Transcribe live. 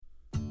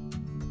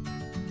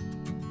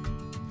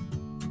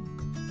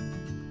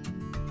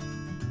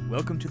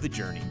Welcome to The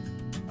Journey,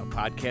 a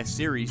podcast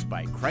series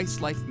by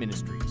Christ Life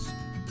Ministries,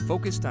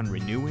 focused on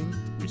renewing,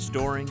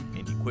 restoring,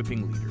 and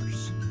equipping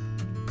leaders.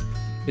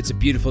 It's a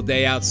beautiful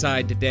day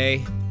outside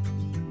today,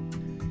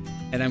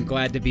 and I'm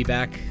glad to be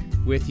back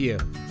with you.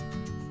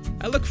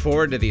 I look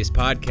forward to these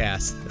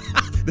podcasts.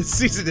 This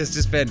season has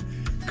just been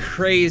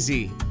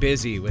crazy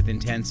busy with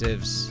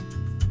intensives.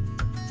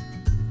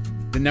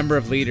 The number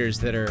of leaders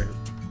that are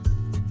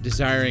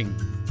desiring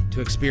to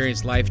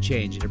experience life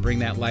change and to bring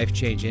that life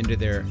change into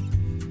their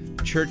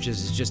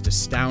churches is just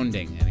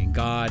astounding. I mean,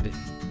 God,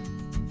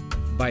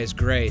 by His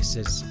grace,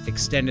 has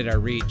extended our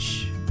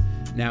reach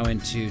now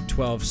into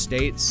 12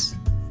 states.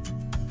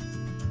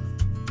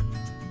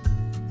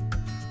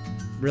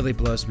 Really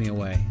blows me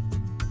away.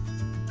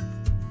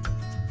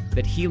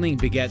 That healing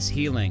begets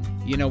healing.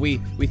 You know, we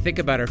think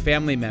about our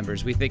family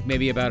members. We think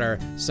maybe about our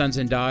sons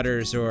and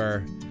daughters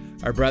or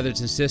our brothers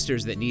and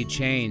sisters that need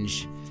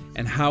change,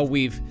 and how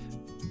we've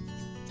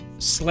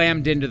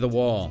slammed into the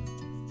wall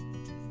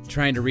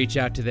trying to reach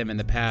out to them in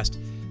the past.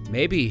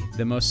 Maybe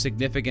the most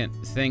significant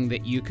thing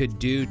that you could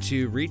do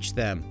to reach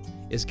them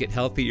is get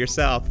healthy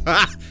yourself.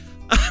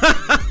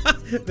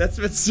 That's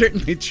been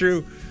certainly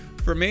true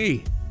for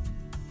me.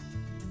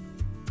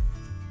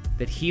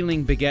 That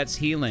healing begets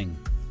healing.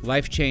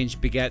 Life change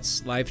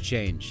begets life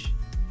change.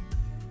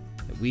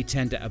 That we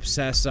tend to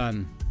obsess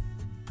on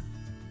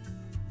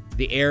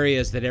the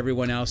areas that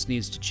everyone else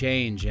needs to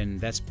change,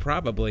 and that's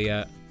probably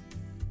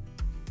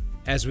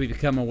as we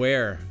become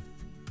aware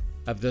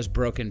of those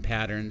broken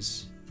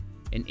patterns,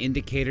 an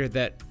indicator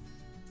that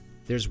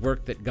there's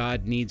work that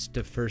God needs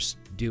to first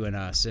do in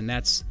us. And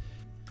that's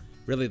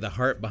really the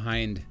heart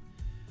behind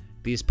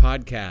these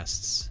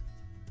podcasts.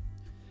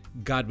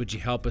 God, would you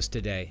help us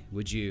today?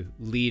 Would you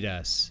lead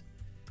us?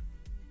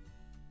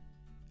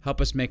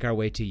 Help us make our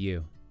way to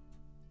you.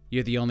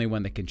 You're the only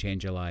one that can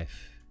change a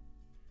life.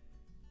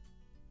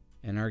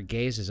 And our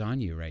gaze is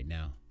on you right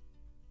now.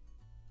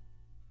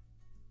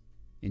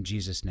 In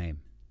Jesus' name,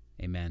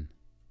 amen.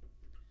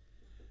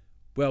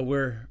 Well,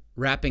 we're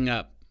wrapping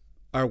up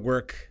our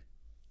work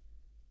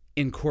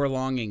in Core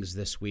Longings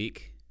this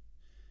week.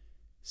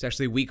 It's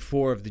actually week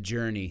 4 of the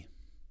journey.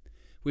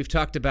 We've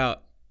talked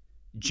about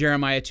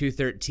Jeremiah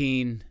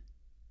 2:13,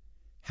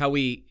 how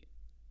we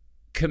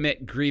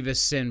commit grievous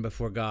sin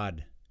before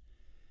God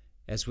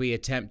as we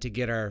attempt to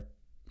get our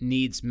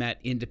needs met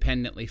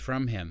independently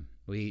from Him.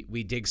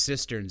 We dig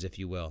cisterns, if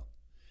you will,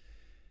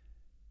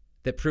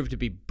 that prove to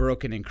be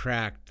broken and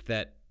cracked,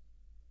 that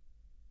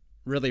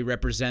really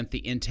represent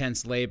the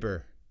intense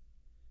labor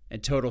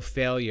and total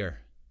failure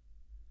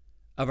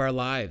of our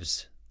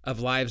lives, of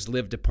lives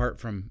lived apart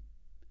from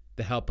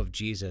the help of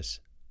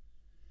Jesus.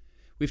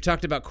 We've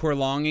talked about core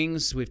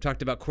longings. We've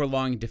talked about core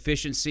longing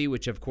deficiency,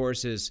 which of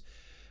course is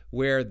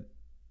where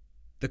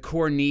the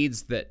core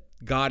needs that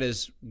God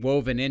has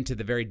woven into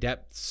the very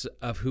depths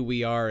of who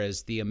we are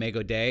as the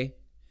Imago Dei,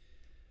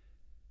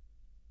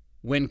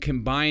 when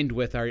combined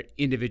with our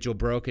individual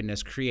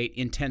brokenness, create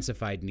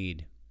intensified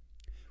need.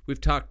 We've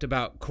talked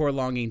about core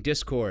longing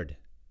discord.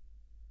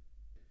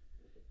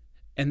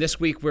 And this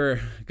week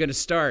we're going to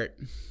start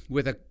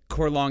with a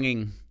core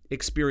longing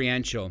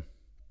experiential.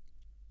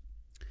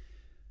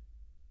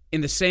 In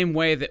the same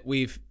way that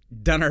we've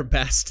done our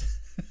best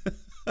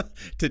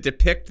to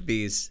depict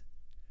these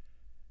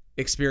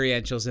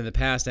experientials in the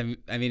past, I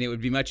mean, it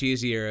would be much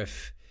easier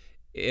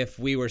if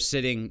we were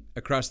sitting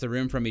across the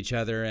room from each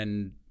other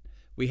and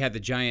we had the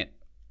giant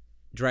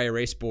dry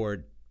erase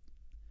board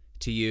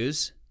to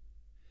use.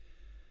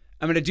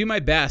 I'm going to do my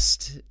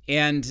best,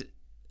 and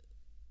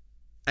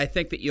I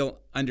think that you'll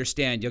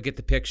understand, you'll get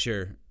the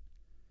picture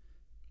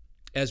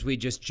as we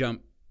just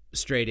jump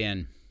straight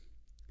in.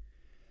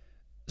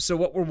 So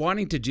what we're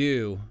wanting to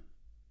do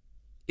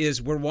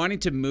is we're wanting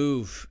to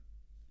move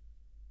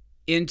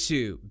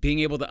into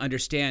being able to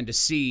understand, to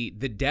see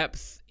the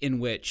depth in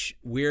which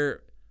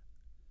we're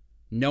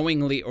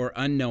knowingly or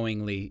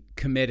unknowingly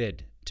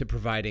committed to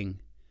providing,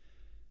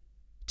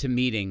 to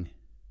meeting,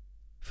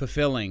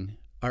 fulfilling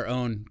our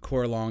own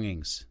core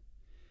longings.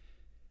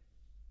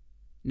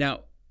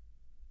 Now,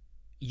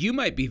 you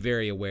might be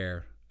very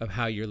aware of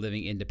how you're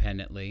living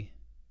independently,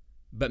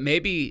 but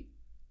maybe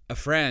a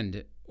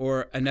friend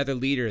or another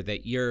leader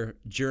that you're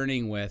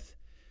journeying with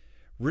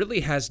really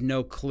has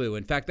no clue.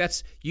 In fact,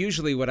 that's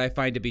usually what I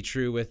find to be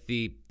true with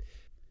the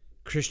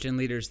Christian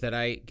leaders that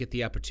I get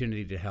the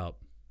opportunity to help.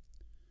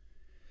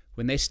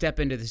 When they step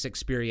into this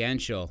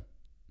experiential,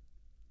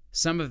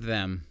 some of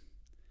them,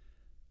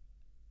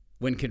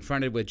 when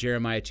confronted with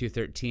Jeremiah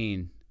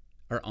 2:13,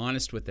 are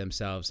honest with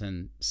themselves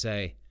and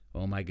say,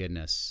 oh my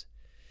goodness,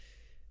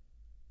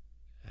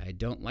 I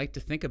don't like to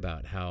think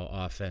about how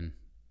often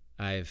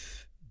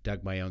I've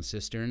dug my own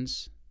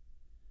cisterns.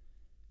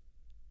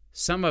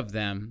 Some of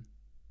them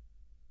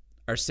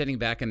are sitting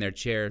back in their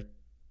chair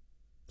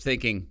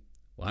thinking,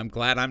 well, I'm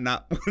glad I'm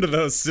not one of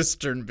those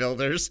cistern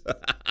builders.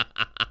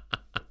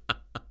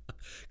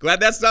 Glad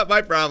that's not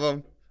my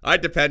problem. I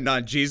depend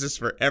on Jesus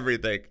for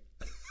everything.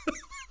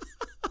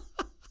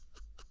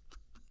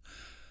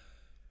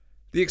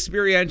 The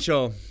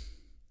experiential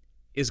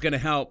is going to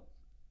help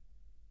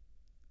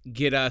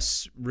get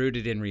us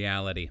rooted in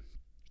reality.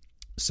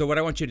 So what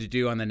I want you to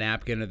do on the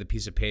napkin or the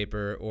piece of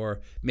paper,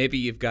 or maybe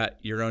you've got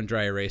your own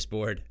dry erase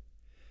board,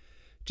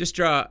 just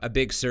draw a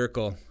big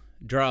circle,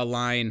 draw a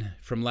line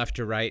from left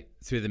to right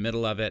through the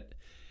middle of it,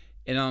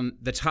 and on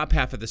the top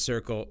half of the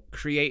circle,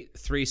 create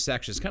 3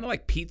 sections, kind of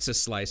like pizza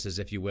slices,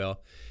 if you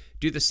will.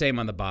 Do the same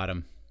on the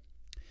bottom.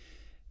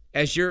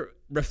 As you're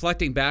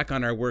reflecting back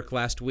on our work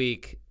last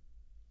week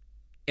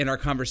in our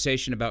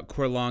conversation about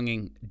core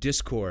longing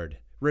discord,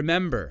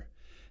 remember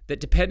that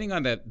depending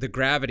on the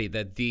gravity,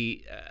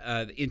 the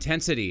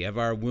intensity of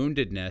our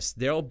woundedness,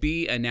 there'll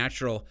be a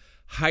natural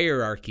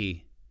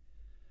hierarchy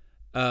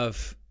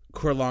of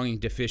core longing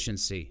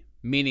deficiency.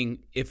 Meaning,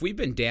 if we've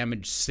been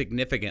damaged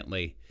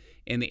significantly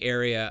in the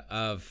area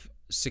of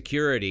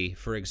security,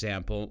 for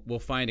example, we'll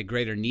find a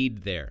greater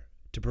need there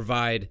to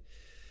provide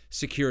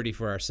security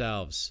for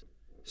ourselves.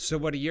 So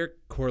what are your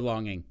core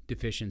longing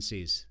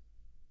deficiencies?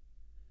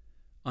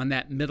 On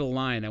that middle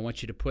line, I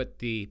want you to put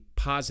the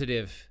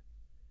positive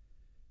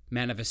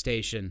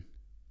manifestation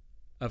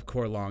of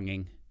core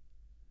longing.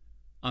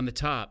 On the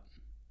top,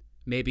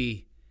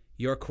 maybe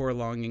your core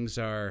longings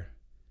are,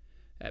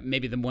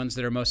 maybe the ones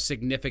that are most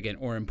significant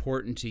or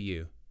important to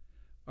you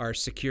are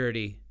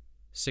security,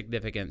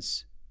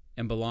 significance,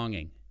 and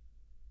belonging.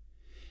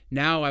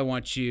 Now I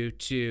want you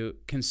to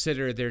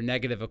consider their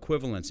negative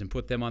equivalents and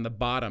put them on the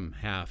bottom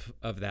half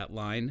of that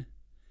line.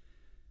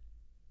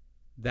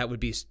 That would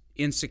be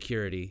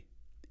insecurity,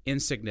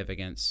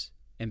 insignificance,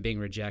 and being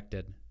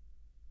rejected.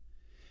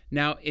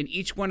 Now, in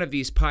each one of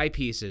these pie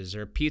pieces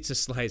or pizza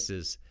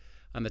slices,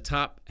 on the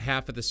top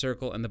half of the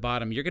circle and the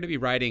bottom, you're going to be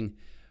writing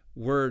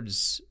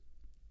words,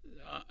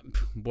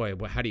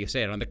 how do you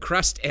say it? On the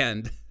crust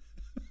end,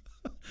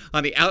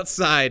 on the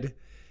outside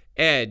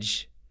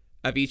edge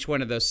of each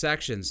one of those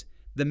sections.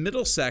 The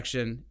middle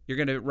section, you're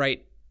going to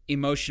write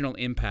emotional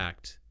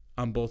impact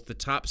on both the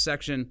top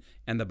section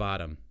and the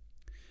bottom.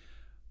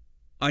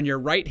 On your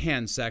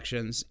right-hand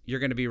sections, you're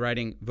going to be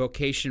writing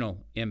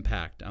vocational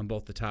impact on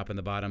both the top and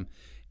the bottom.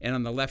 And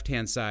on the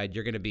left-hand side,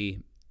 you're going to be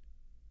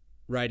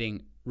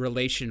writing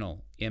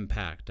relational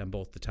impact on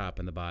both the top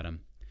and the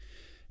bottom.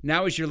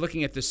 Now, as you're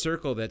looking at the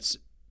circle that's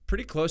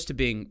pretty close to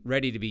being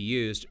ready to be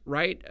used,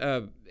 write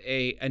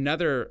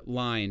another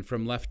line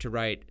from left to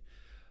right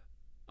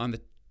on the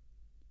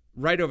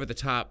right over the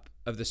top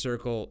of the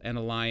circle, and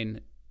a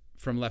line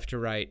from left to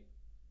right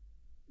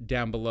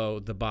down below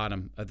the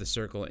bottom of the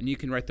circle. And you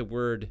can write the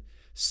word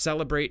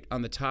celebrate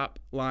on the top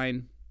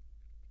line,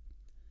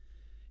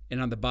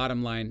 and on the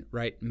bottom line,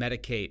 write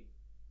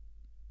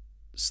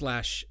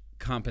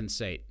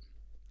medicate/compensate.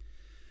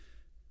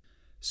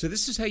 So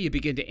this is how you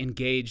begin to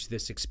engage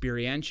this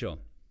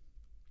experiential.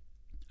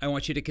 I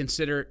want you to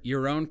consider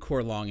your own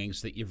core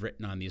longings that you've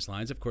written on these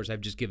lines. Of course, I've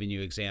just given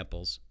you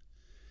examples.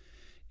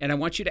 And I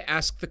want you to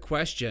ask the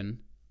question,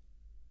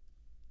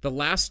 the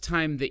last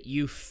time that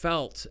you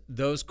felt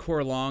those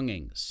core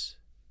longings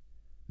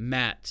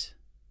met,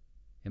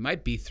 it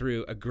might be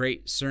through a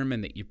great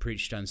sermon that you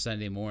preached on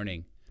Sunday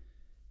morning.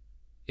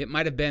 It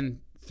might have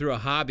been through a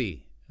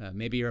hobby.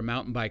 Maybe you're a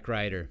mountain bike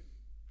rider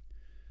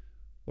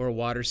or a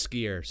water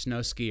skier, snow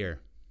skier,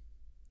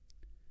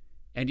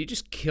 and you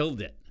just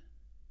killed it.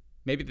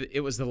 Maybe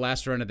it was the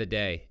last run of the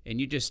day, and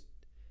you just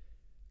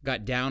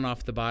got down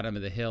off the bottom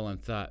of the hill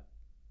and thought,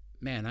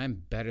 man,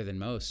 I'm better than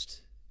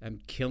most. I'm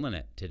killing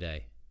it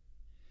today.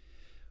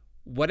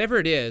 Whatever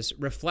it is,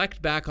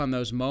 reflect back on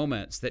those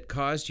moments that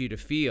caused you to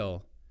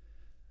feel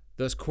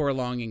those core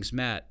longings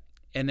met,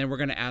 and then we're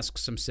going to ask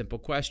some simple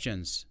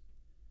questions.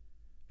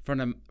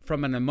 From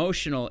an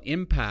emotional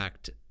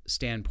impact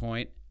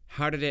standpoint,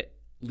 how did it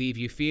leave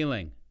you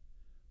feeling?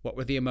 What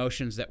were the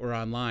emotions that were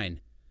online?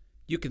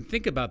 You can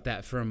think about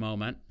that for a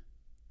moment.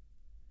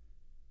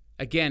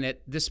 Again,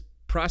 this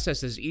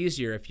process is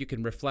easier if you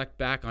can reflect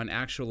back on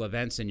actual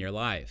events in your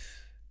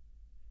life.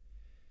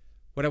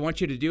 What I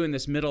want you to do in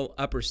this middle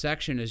upper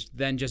section is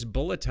then just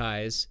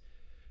bulletize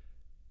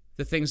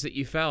the things that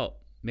you felt.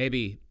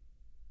 Maybe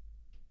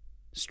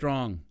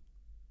strong,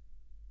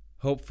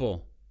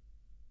 hopeful,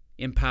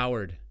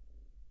 empowered,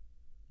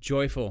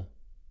 joyful,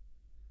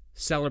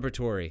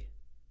 celebratory,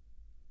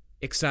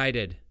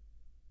 excited.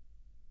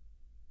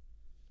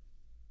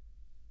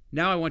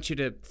 Now I want you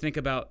to think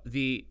about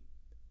the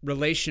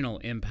relational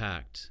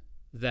impact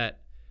that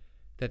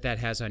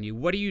has on you.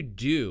 What do you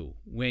do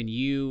when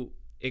you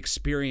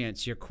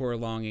experience your core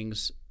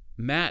longings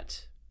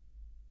met?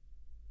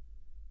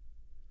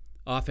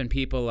 Often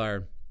people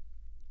are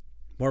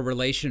more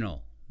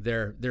relational.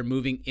 They're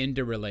moving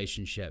into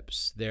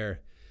relationships.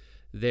 They're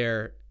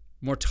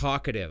more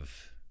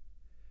talkative.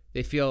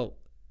 They feel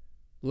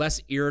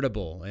less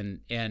irritable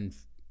and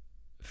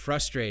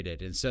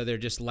frustrated, and so they're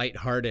just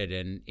lighthearted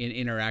and in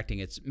interacting.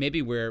 It's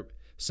maybe where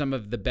some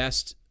of the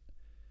best,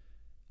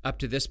 up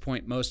to this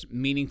point, most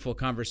meaningful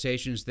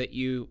conversations that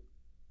you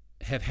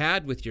have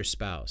had with your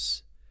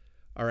spouse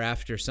are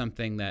after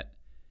something that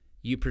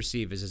you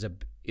perceive as a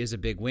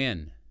big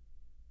win.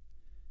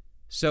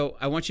 So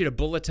I want you to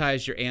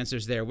bulletize your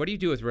answers there. What do you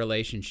do with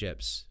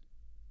relationships?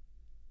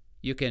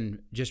 You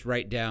can just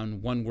write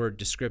down one-word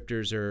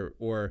descriptors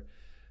or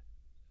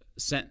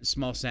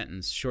small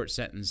sentence, short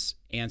sentence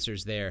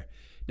answers there.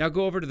 Now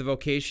go over to the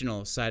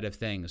vocational side of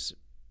things.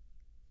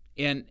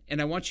 And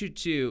I want you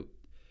to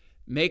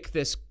make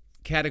this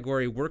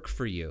category work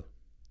for you.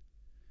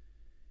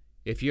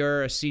 If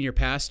you're a senior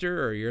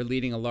pastor or you're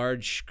leading a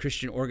large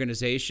Christian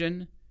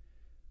organization,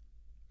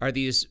 are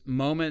these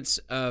moments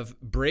of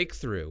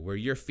breakthrough where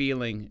you're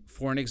feeling,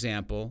 for an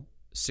example,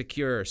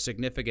 secure,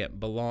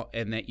 significant,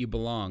 and that you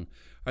belong?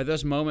 Are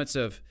those moments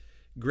of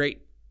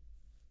great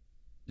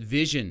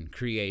vision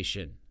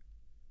creation?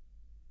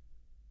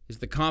 Is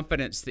the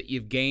confidence that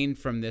you've gained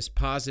from this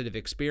positive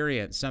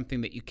experience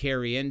something that you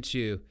carry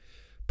into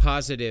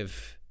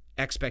positive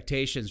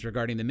expectations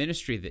regarding the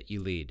ministry that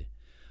you lead?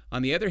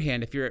 On the other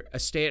hand, if you're a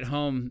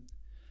stay-at-home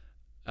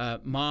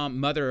mom,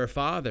 mother, or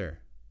father,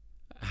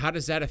 how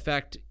does that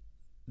affect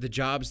the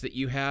jobs that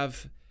you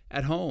have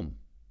at home?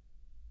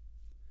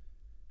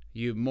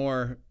 You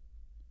more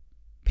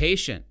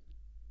patient?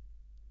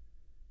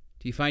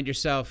 Do you find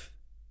yourself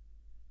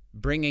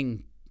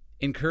bringing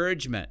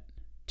encouragement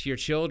to your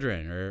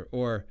children,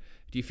 or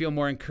do you feel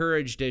more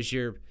encouraged as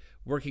you're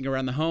working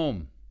around the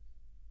home?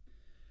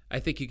 I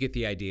think you get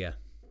the idea.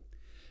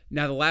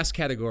 Now, the last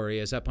category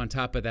is up on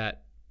top of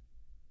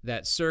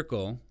that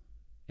circle,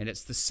 and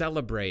it's the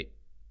celebrate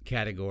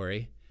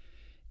category.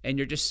 And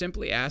you're just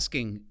simply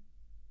asking,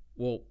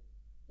 well,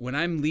 when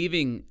I'm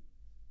leaving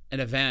an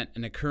event,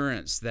 an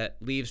occurrence that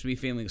leaves me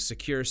feeling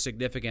secure,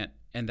 significant,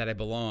 and that I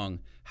belong,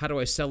 how do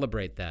I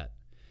celebrate that?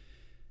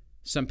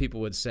 Some people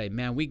would say,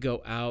 man, we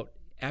go out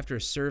after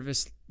a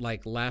service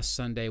like last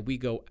Sunday, we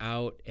go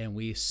out and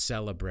we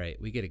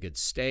celebrate. We get a good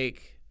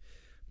steak.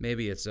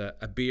 Maybe it's a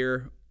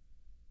beer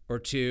or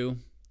two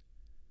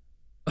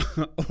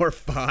or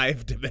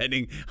 5,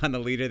 depending on the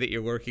leader that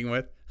you're working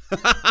with.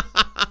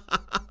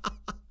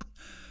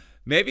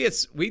 Maybe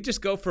we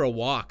just go for a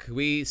walk.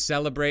 We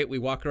celebrate. We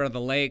walk around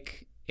the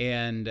lake,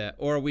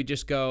 or we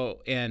just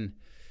go and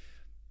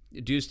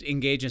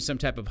engage in some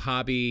type of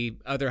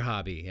other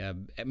hobby.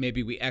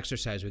 Maybe we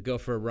exercise. We go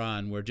for a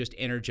run. We're just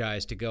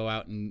energized to go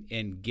out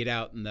and get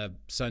out in the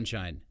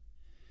sunshine.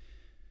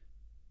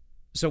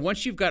 So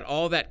once you've got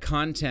all that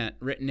content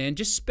written in,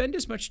 just spend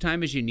as much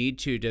time as you need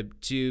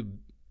to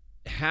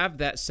have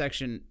that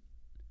section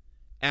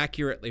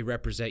accurately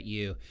represent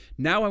you.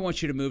 Now I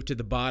want you to move to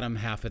the bottom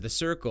half of the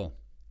circle.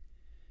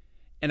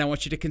 And I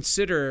want you to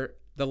consider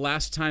the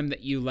last time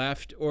that you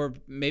left, or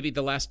maybe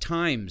the last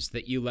times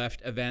that you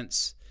left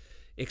events,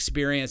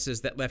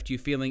 experiences that left you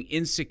feeling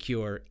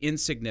insecure,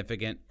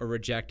 insignificant, or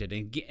rejected.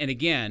 And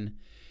again,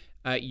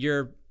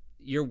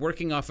 you're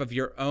working off of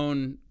your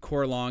own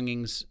core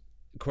longing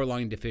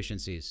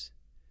deficiencies.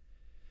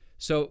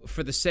 So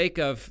for the sake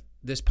of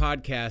this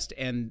podcast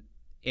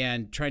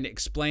and trying to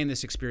explain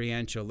this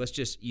experiential, let's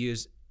just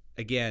use,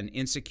 again,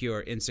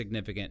 insecure,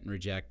 insignificant, and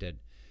rejected.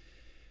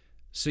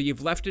 So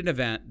you've left an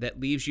event that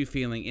leaves you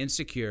feeling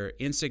insecure,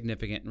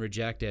 insignificant, and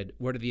rejected.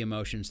 What are the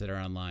emotions that are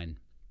online?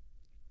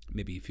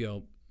 Maybe you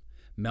feel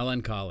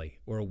melancholy,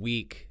 or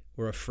weak,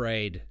 or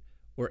afraid,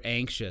 or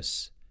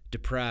anxious,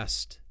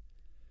 depressed,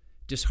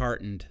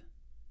 disheartened.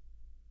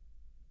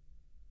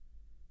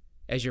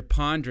 As you're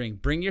pondering,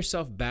 bring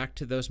yourself back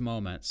to those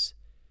moments.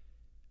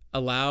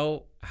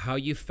 Allow how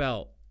you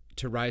felt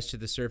to rise to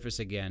the surface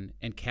again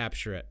and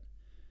capture it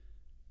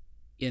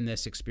in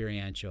this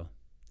experiential.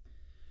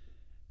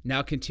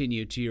 Now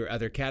continue to your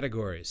other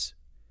categories.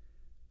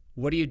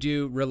 What do you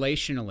do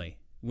relationally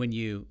when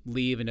you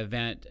leave an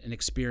event, an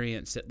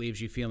experience that leaves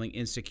you feeling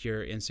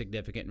insecure,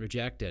 insignificant, and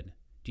rejected?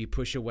 Do you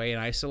push away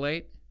and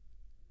isolate?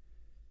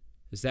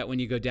 Is that when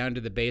you go down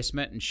to the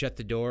basement and shut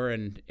the door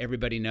and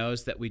everybody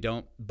knows that we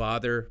don't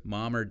bother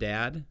mom or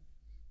dad?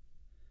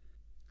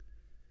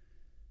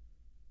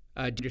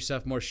 Do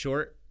yourself more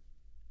short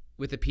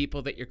with the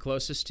people that you're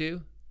closest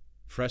to?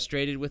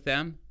 Frustrated with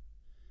them?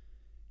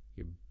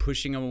 You're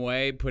pushing them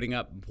away, putting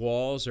up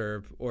walls,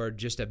 or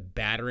just a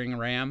battering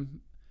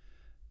ram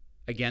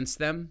against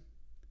them?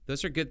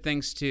 Those are good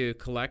things to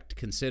collect,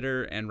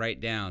 consider, and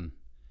write down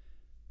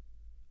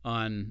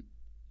on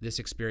this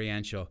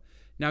experiential.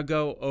 Now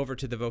go over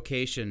to the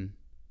vocational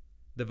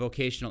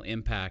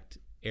impact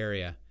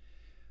area.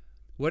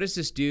 What does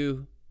this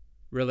do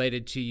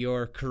related to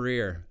your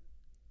career?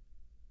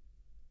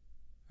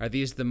 Are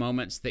these the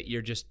moments that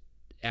you're just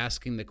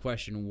asking the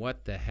question,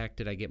 what the heck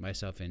did I get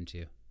myself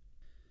into?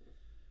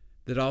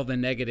 That all the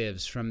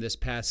negatives from this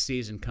past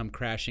season come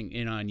crashing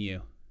in on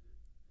you.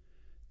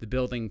 The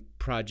building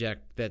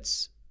project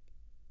that's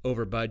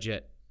over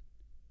budget.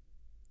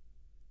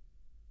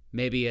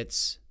 Maybe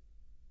it's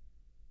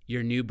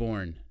your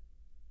newborn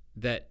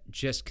that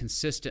just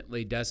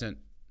consistently doesn't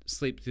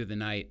sleep through the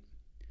night.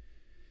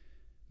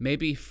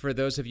 Maybe for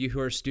those of you who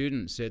are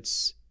students,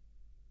 it's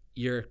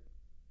your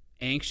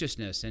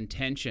anxiousness and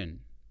tension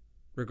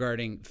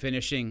regarding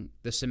finishing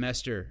the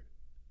semester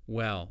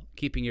well,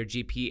 keeping your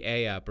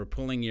GPA up, or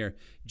pulling your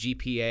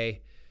GPA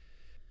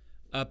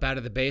up out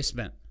of the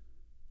basement.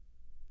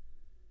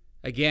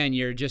 Again,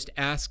 you're just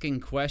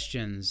asking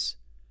questions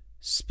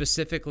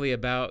specifically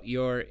about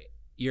your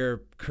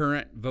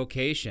current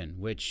vocation,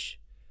 which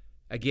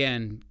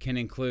again can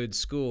include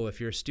school if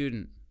you're a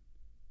student.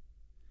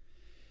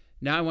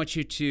 Now I want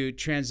you to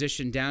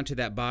transition down to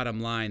that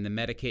bottom line, the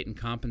medicate and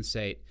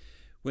compensate.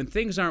 When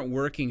things aren't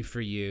working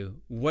for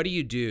you, what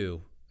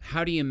do?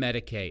 How do you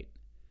medicate?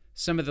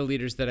 Some of the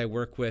leaders that I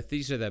work with,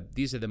 these are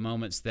the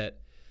moments that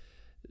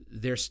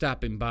they're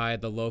stopping by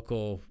the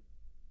local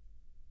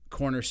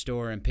corner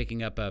store and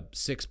picking up a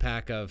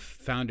 6-pack of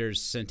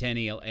Founders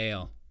Centennial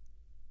Ale.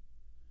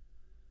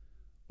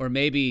 Or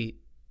maybe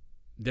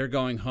they're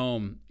going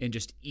home and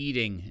just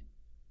eating,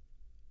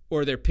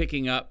 or they're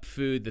picking up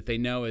food that they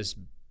know is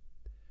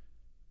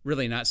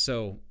really not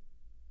so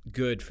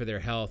good for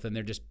their health, and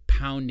they're just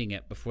pounding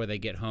it before they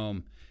get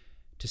home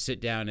to sit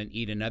down and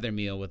eat another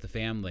meal with the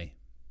family.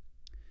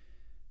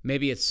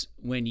 Maybe it's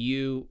when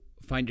you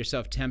find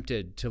yourself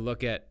tempted to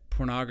look at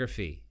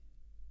pornography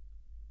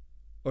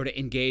or to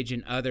engage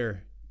in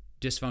other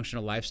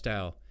dysfunctional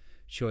lifestyle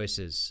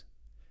choices.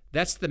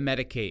 That's the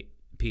medicate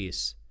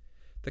piece.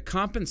 The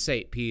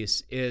compensate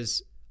piece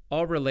is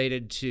all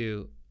related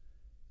to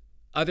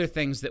other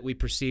things that we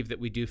perceive that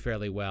we do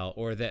fairly well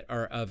or that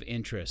are of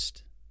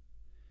interest.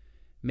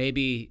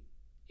 Maybe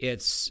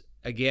it's,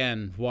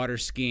 again, water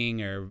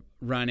skiing or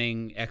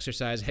running,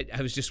 exercise.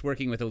 I was just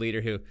working with a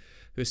leader who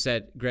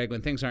said, Greg,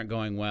 when things aren't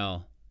going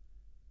well,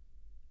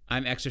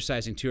 I'm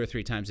exercising 2 or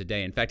 3 times a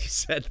day. In fact, he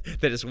said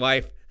that his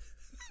wife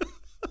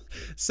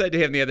said to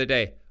him the other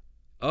day,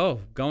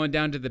 oh, going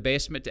down to the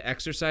basement to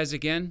exercise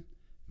again?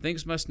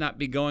 Things must not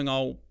be going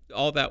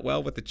all that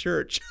well with the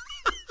church.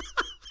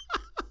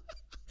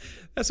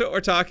 That's what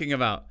we're talking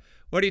about.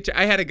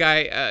 I had a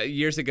guy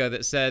years ago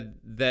that said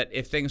that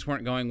if things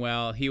weren't going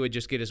well, he would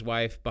just get his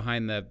wife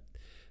behind the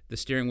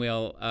steering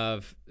wheel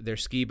of their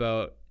ski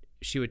boat.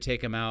 She would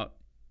take him out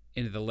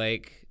into the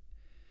lake,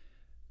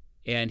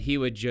 and he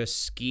would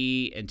just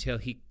ski until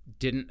he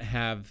didn't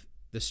have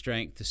the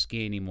strength to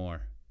ski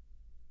anymore,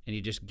 and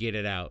he'd just get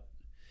it out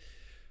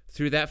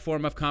through that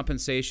form of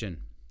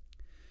compensation.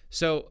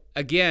 So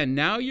again,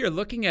 now you're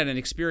looking at an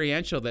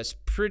experiential that's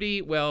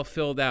pretty well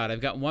filled out.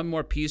 I've got one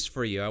more piece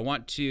for you. I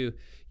want you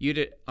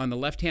to, on the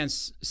left-hand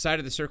side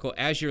of the circle,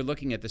 as you're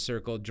looking at the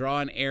circle, draw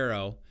an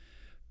arrow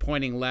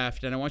pointing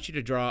left, and I want you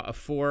to draw a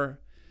 4-section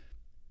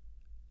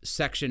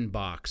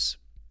box.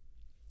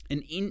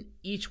 And in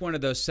each one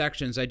of those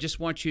sections, I just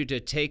want you to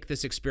take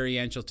this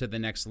experiential to the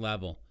next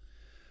level.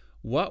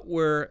 What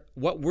were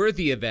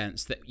the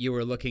events that you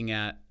were looking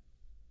at,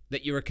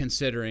 that you were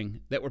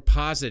considering, that were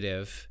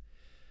positive?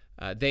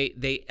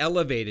 They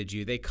elevated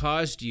you. They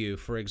caused you,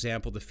 for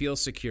example, to feel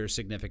secure,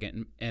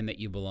 significant, and that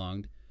you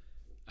belonged.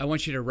 I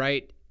want you to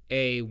write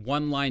a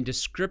 1-line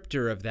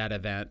descriptor of that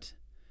event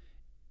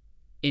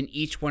in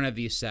each one of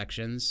these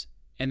sections.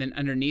 And then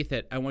underneath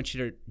it, I want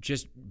you to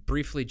just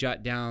briefly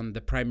jot down the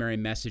primary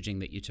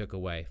messaging that you took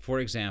away. For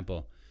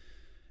example,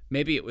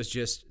 maybe it was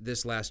just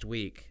this last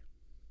week.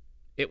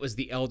 It was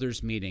the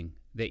elders meeting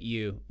that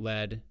you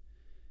led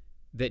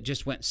that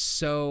just went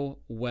so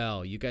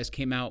well. You guys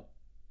came up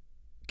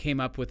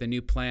with a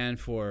new plan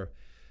for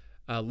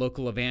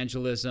local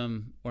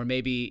evangelism, or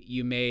maybe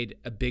you made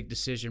a big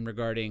decision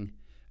regarding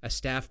a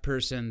staff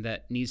person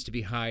that needs to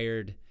be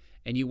hired,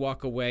 and you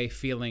walk away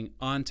feeling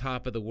on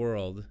top of the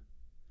world.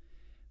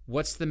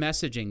 What's the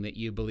messaging that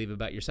you believe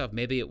about yourself?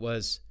 Maybe it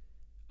was,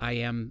 I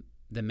am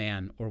the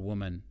man or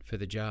woman for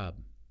the job.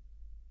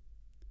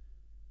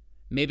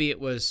 Maybe it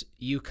was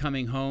you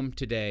coming home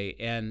today,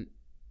 and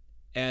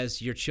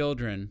as your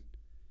children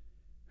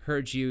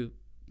heard you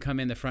come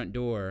in the front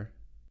door,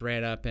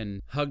 ran up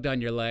and hugged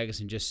on your legs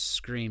and just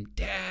screamed,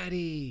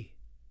 Daddy,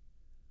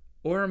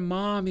 or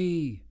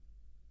Mommy.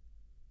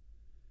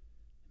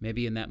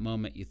 Maybe in that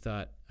moment you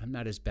thought, I'm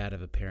not as bad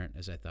of a parent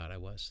as I thought I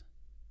was.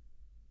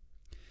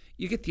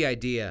 You get the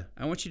idea.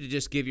 I want you to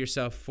just give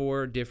yourself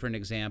 4 different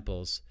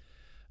examples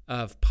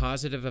of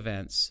positive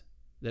events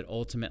that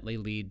ultimately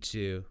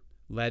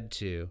led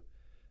to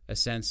a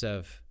sense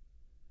of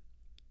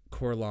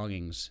core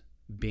longings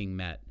being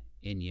met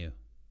in you.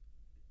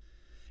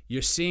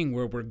 You're seeing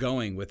where we're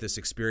going with this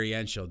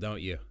experiential,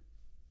 don't you?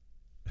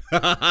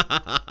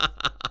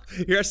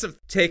 Here are some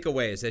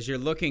takeaways as you're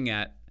looking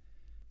at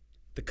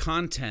the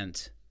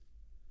content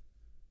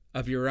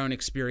of your own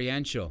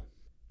experiential.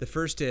 The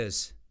first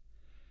is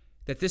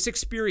that this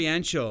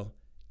experiential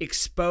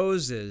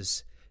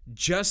exposes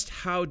just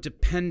how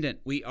dependent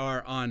we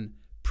are on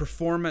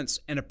performance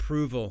and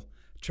approval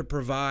to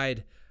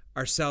provide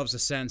ourselves a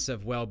sense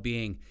of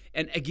well-being.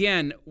 And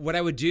again, what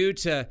I would do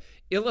to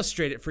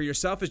illustrate it for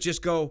yourself is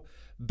just go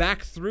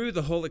back through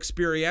the whole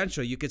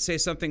experiential. You could say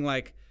something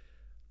like,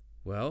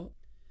 well,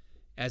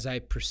 as I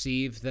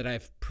perceive that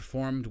I've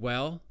performed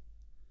well,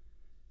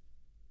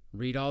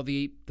 read all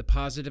the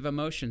positive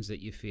emotions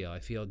that you feel. I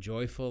feel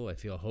joyful, I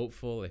feel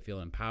hopeful, I feel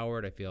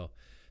empowered, I feel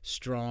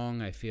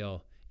strong, I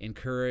feel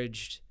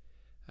encouraged.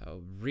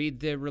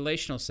 Read the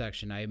relational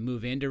section. I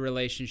move into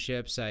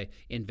relationships, I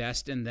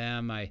invest in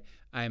them,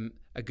 I'm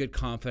a good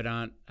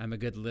confidant, I'm a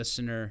good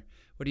listener.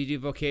 What do you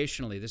do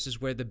vocationally? This is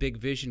where the big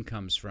vision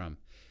comes from.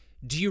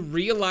 Do you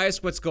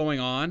realize what's going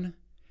on?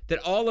 That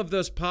all of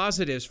those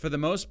positives, for the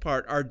most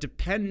part, are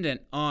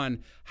dependent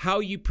on how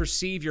you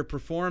perceive your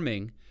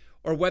performing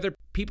or whether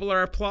people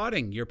are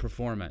applauding your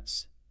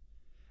performance.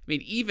 I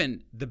mean,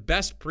 even the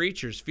best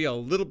preachers feel a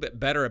little bit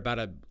better about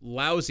a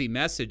lousy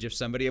message if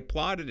somebody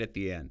applauded at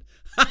the end.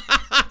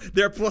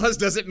 Their applause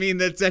doesn't mean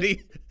that it's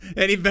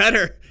any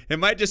better. It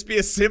might just be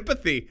a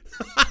sympathy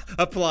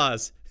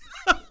applause.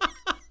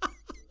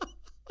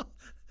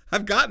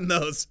 I've gotten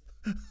those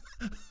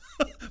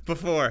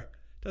before.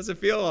 Doesn't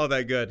feel all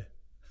that good.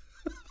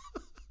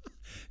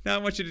 Now I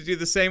want you to do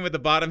the same with the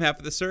bottom half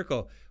of the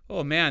circle.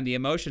 Oh man, the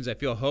emotions. I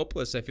feel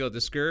hopeless. I feel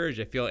discouraged.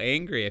 I feel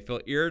angry. I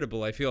feel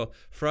irritable. I feel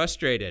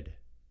frustrated.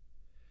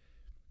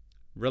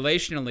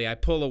 Relationally, I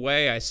pull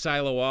away. I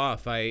silo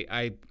off.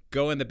 I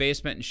go in the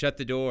basement and shut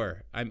the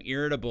door. I'm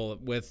irritable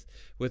with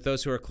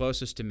those who are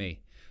closest to me.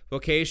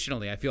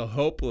 Vocationally, I feel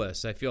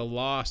hopeless. I feel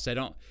lost. I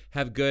don't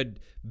have good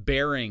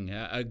bearing,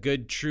 a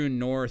good true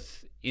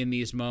north in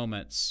these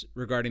moments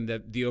regarding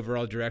the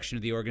overall direction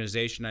of the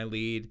organization I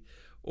lead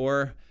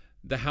or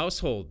the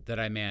household that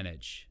I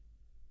manage.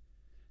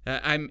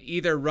 I'm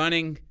either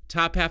running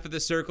top half of the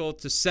circle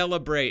to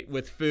celebrate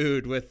with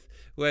food,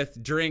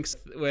 with drinks,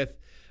 with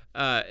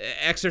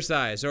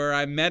exercise, or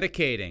I'm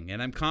medicating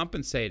and I'm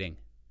compensating.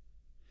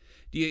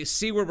 Do you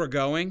see where we're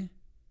going?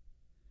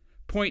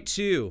 Point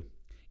 2,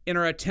 in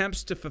our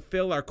attempts to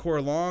fulfill our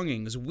core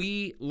longings,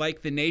 we,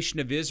 like the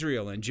nation of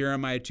Israel in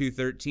Jeremiah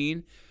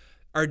 2:13,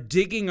 are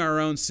digging our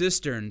own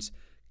cisterns,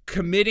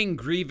 committing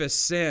grievous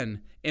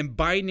sin, and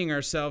binding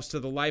ourselves to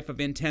the life of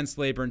intense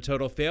labor and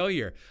total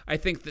failure. I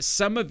think that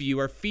some of you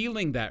are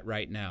feeling that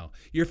right now.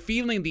 You're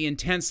feeling the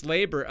intense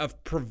labor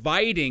of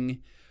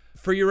providing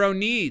for your own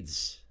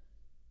needs,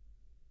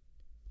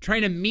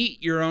 trying to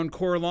meet your own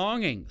core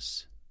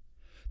longings.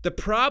 The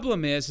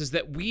problem is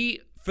that we,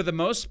 for the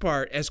most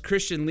part, as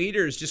Christian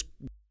leaders, just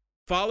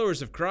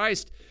followers of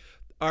Christ,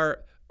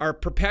 are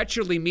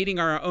perpetually meeting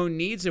our own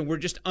needs, and we're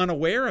just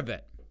unaware of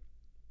it.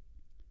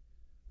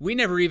 We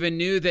never even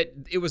knew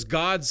that it was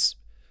God's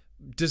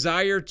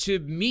desire to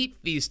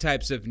meet these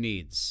types of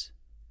needs.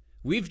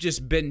 We've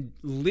just been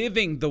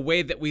living the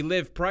way that we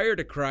lived prior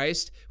to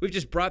Christ. We've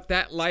just brought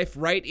that life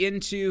right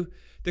into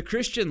the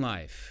Christian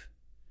life.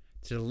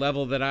 To the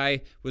level that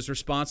I was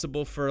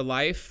responsible for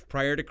life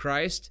prior to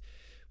Christ,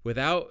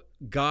 without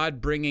God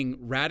bringing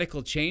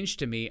radical change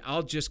to me,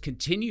 I'll just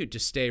continue to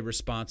stay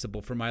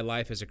responsible for my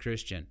life as a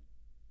Christian.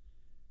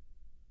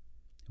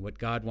 What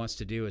God wants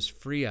to do is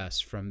free us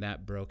from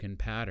that broken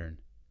pattern.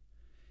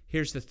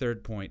 Here's the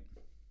third point.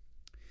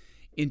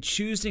 In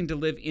choosing to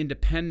live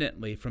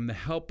independently from the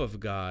help of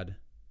God,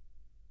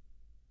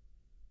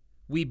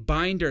 we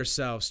bind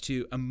ourselves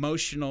to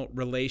emotional,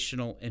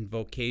 relational, and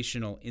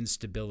vocational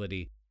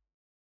instability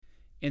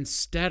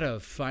instead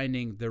of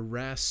finding the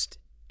rest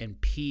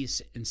and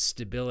peace and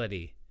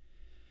stability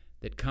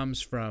that comes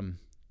from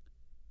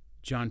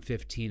John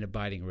 15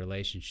 abiding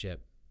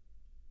relationship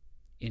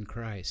in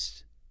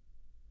Christ.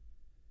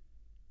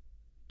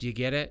 Do you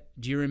get it?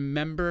 Do you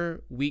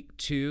remember week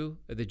 2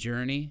 of the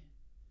journey?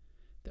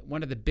 That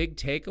one of the big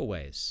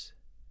takeaways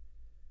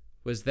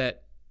was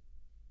that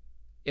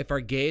if our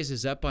gaze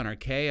is up on our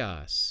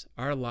chaos,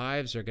 our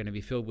lives are going to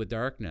be filled with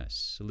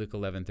darkness, Luke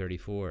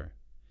 11:34.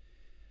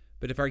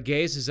 But if our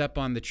gaze is up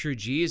on the true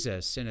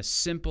Jesus in a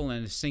simple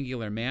and a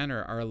singular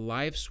manner, our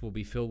lives will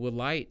be filled with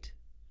light.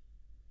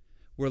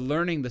 We're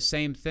learning the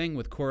same thing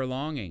with core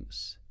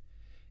longings.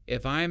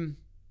 If I'm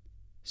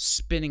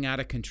spinning out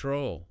of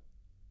control,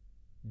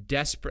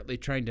 desperately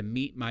trying to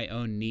meet my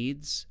own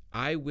needs,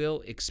 I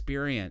will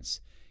experience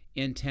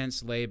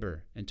intense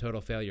labor and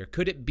total failure.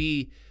 Could it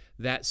be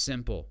that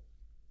simple?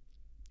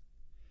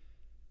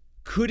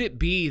 Could it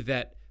be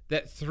that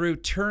through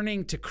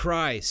turning to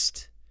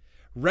Christ,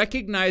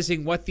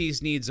 recognizing what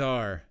these needs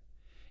are,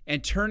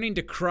 and turning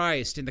to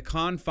Christ in the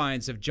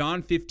confines of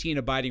John 15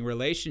 abiding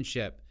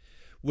relationship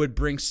would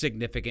bring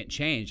significant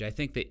change? I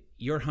think that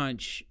your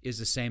hunch is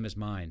the same as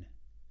mine,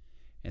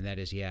 and that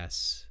is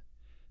yes.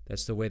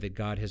 That's the way that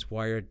God has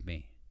wired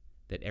me,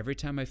 that every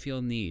time I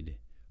feel need,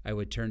 I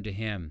would turn to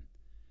Him.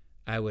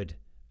 I would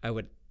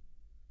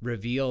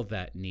reveal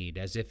that need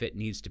as if it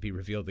needs to be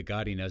revealed to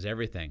God. He knows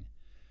everything.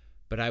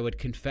 But I would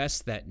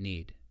confess that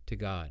need to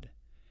God,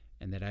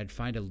 and that I'd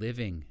find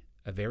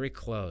a very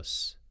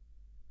close,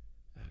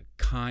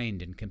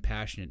 kind and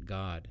compassionate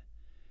God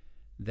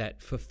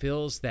that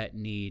fulfills that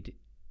need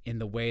in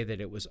the way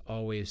that it was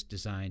always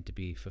designed to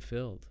be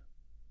fulfilled.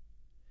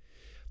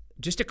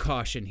 Just a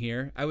caution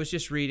here. I was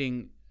just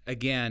reading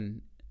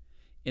again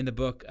in the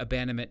book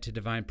Abandonment to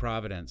Divine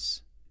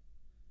Providence,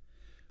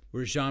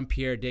 where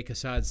Jean-Pierre de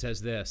Caussade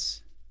says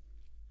this: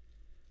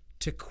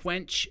 "To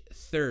quench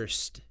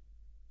thirst,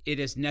 it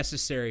is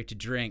necessary to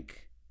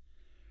drink.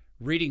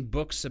 Reading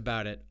books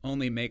about it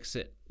only makes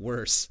it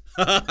worse."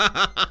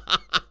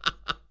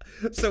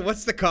 So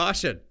what's the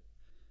caution?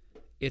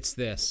 It's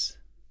this: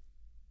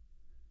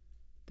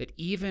 that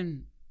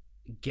even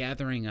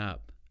gathering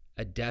up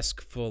a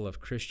desk full of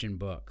Christian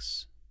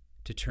books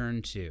to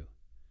turn to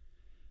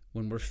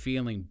when we're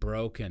feeling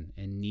broken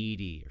and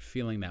needy, or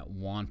feeling that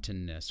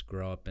wantonness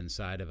grow up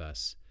inside of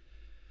us,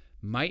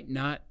 might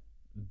not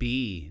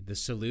be the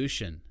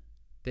solution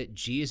that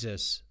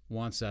Jesus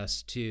wants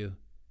us to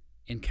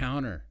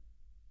encounter.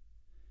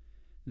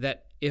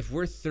 That if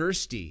we're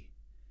thirsty,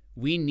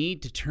 we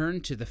need to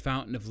turn to the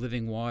fountain of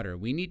living water.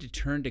 We need to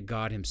turn to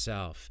God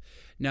himself.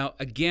 Now,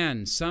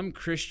 again, some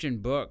Christian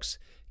books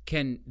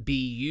can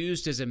be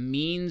used as a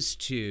means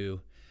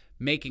to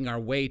making our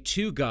way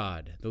to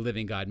God, the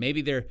living God.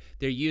 Maybe they're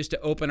used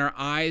to open our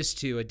eyes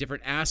to a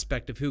different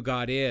aspect of who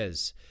God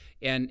is.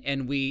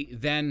 And we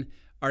then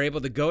are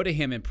able to go to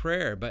him in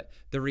prayer. But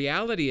the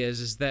reality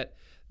is that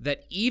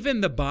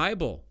even the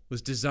Bible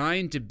was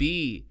designed to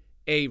be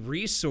a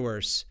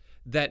resource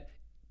that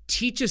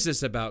teaches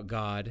us about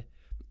God,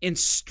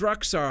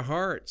 instructs our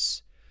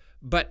hearts,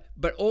 but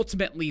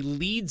ultimately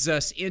leads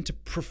us into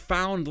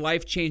profound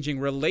life-changing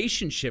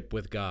relationship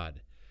with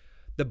God.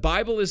 The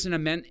Bible isn't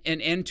an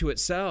end to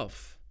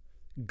itself.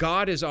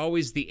 God is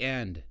always the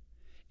end,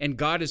 and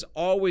God is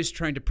always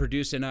trying to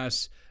produce in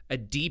us a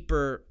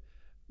deeper,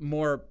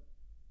 more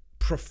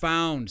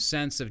profound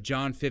sense of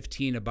John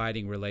 15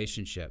 abiding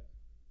relationship.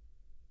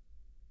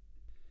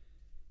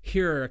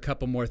 Here are a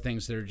couple more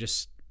things that are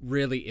just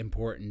really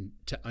important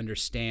to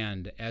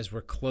understand as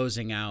we're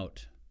closing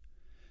out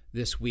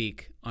this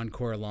week on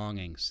Core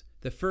Longings.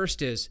 The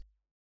first is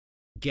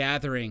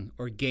gathering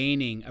or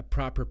gaining a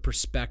proper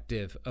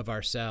perspective of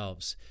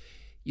ourselves.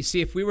 You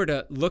see, if we were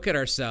to look at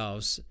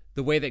ourselves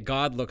the way that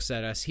God looks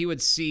at us, he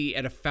would see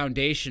at a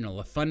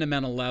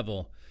fundamental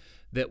level,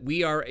 that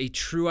we are a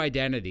true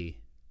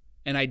identity,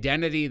 an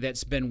identity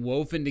that's been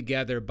woven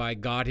together by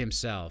God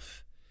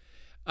himself,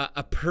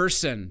 a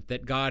person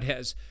that God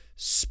has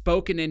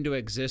spoken into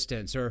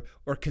existence or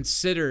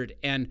considered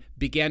and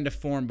began to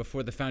form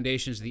before the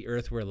foundations of the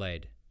earth were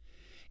laid.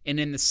 And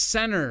in the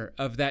center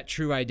of that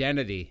true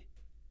identity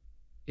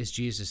is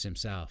Jesus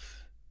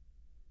himself,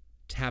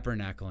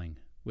 tabernacling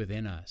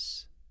within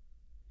us.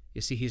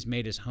 You see, he's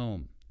made his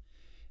home.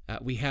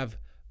 We have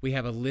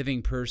a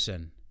living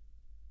person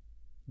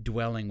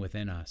dwelling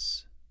within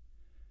us.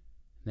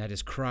 That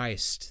is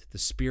Christ, the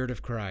Spirit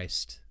of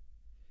Christ,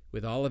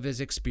 with all of his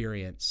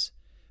experience,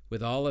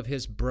 with all of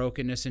his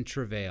brokenness and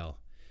travail.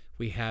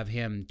 We have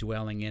him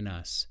dwelling in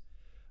us.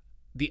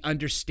 The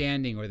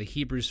understanding, or the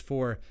Hebrews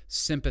 4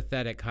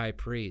 sympathetic high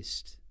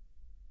priest.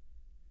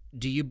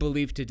 Do you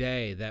believe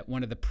today that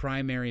one of the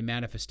primary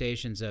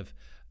manifestations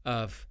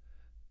of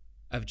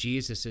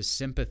Jesus is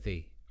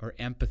sympathy or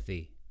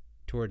empathy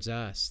towards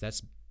us?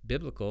 That's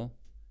biblical.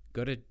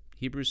 Go to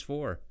Hebrews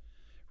 4.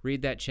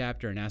 Read that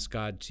chapter and ask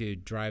God to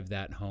drive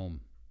that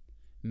home.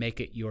 Make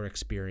it your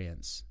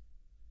experience.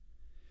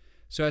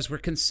 So as we're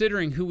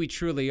considering who we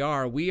truly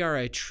are, we are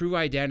a true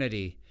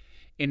identity.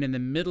 And in the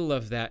middle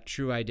of that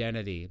true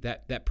identity,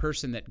 that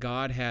person that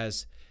God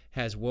has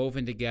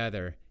woven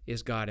together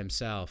is God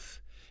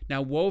himself.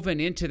 Now, woven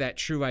into that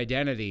true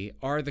identity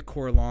are the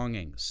core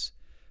longings: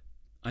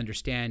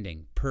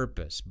 understanding,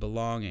 purpose,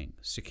 belonging,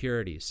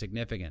 security,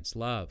 significance,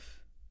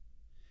 love.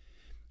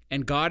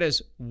 And God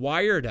has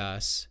wired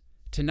us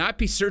to not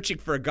be searching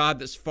for a God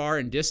that's far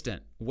and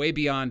distant, way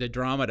beyond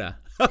Andromeda,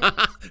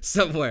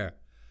 somewhere.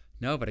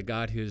 No, but a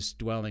God who's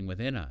dwelling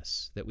within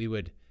us, that we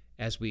would,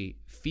 as we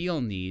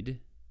feel need,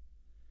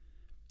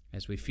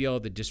 as we feel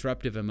the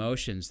disruptive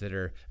emotions that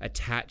are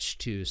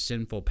attached to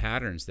sinful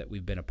patterns that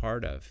we've been a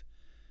part of,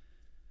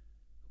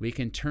 we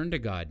can turn to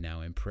God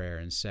now in prayer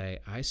and say,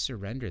 I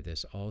surrender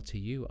this all to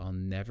you. I'll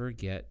never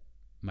get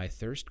my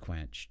thirst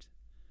quenched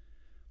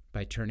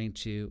by turning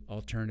to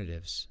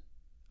alternatives.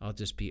 I'll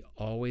just be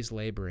always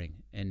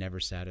laboring and never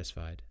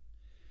satisfied.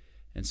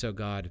 And so,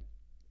 God,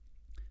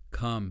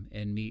 come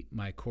and meet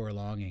my core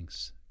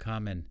longings.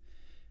 Come and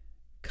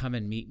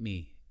meet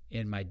me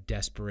in my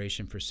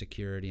desperation for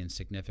security and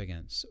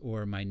significance,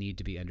 or my need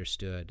to be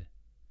understood.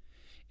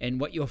 And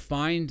what you'll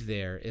find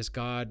there is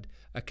God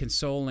a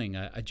consoling,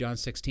 a John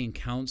 16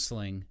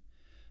 counseling,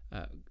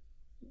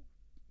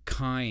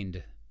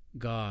 kind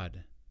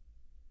God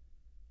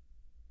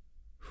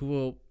who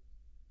will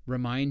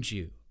remind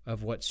you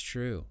of what's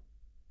true.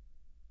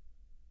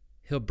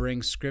 He'll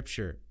bring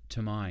scripture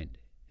to mind.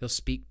 He'll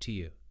speak to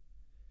you.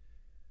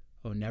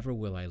 Oh, never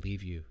will I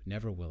leave you.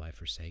 Never will I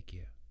forsake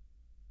you.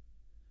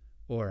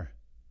 Or,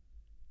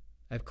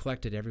 I've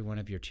collected every one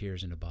of your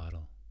tears in a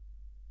bottle.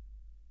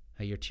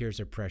 How your tears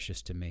are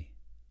precious to me.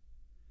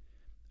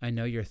 I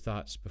know your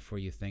thoughts before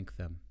you think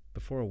them.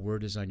 Before a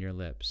word is on your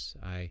lips,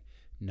 I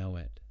know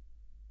it.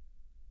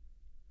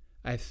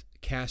 I've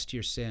cast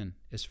your sin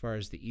as far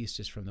as the east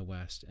is from the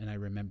west, and I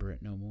remember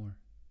it no more.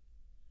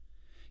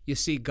 You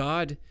see,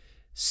 God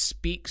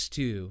speaks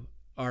to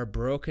our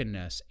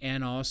brokenness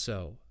and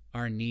also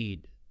our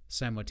need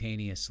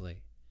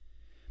simultaneously.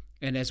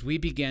 And as we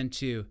begin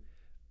to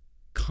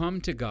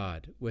come to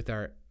God with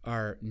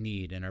our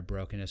need and our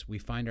brokenness, we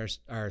find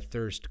our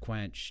thirst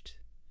quenched,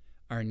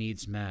 our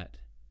needs met,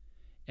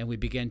 and we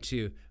begin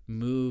to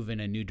move in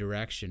a new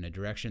direction, a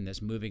direction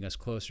that's moving us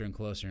closer and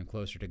closer and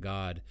closer to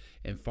God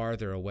and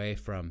farther away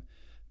from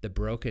the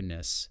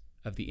brokenness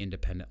of the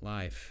independent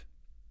life.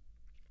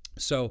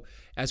 So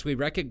as we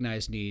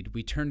recognize need,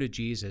 we turn to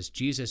Jesus.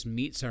 Jesus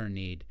meets our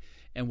need.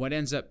 And what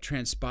ends up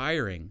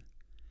transpiring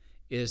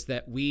is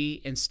that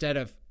we, instead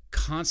of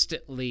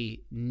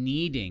constantly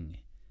needing,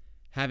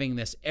 having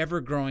this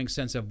ever-growing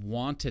sense of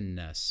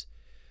wantonness,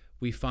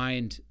 we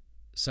find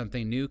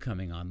something new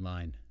coming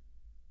online: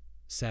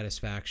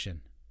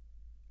 satisfaction,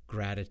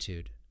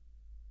 gratitude,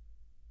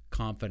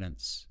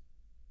 confidence.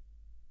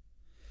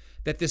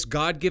 That this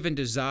God-given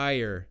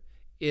desire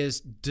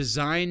is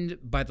designed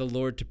by the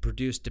Lord to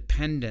produce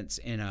dependence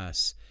in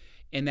us.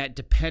 And that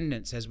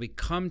dependence, as we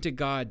come to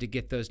God to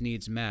get those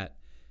needs met,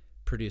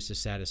 produces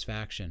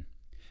satisfaction.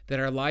 That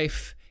our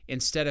life,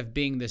 instead of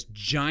being this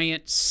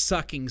giant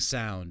sucking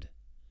sound,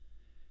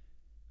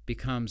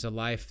 becomes a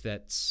life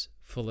that's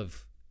full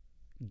of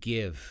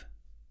give.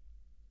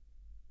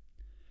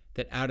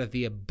 That out of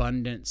the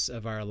abundance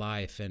of our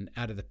life and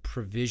out of the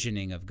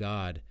provisioning of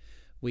God,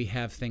 we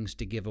have things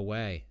to give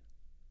away.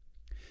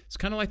 It's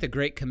kind of like the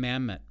great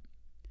commandment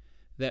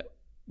that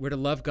we're to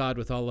love God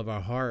with all of our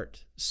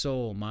heart,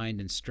 soul,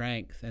 mind, and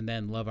strength, and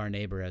then love our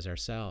neighbor as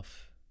ourselves.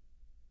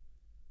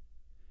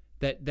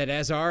 That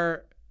as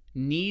our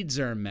needs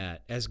are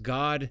met, as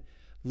God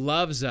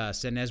loves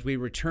us, and as we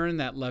return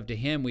that love to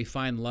Him, we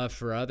find love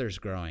for others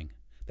growing.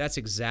 That's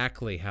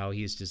exactly how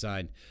He's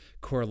designed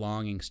core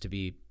longings to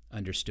be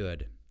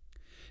understood.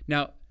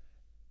 Now,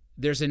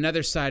 there's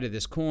another side of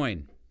this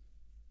coin.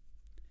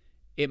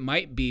 It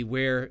might be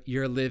where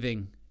you're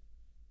living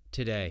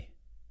today.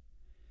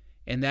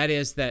 And that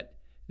is that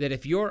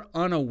if you're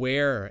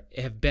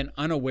have been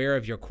unaware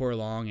of your core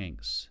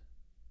longings,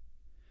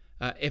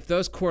 if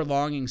those core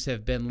longings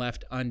have been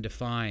left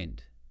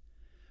undefined,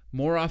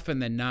 more often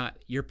than not,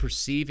 you're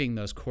perceiving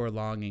those core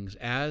longings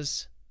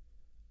as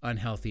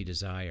unhealthy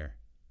desire.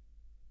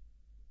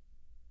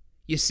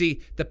 You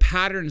see, the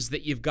patterns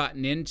that you've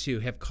gotten into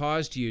have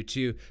caused you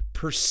to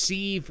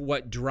perceive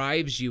what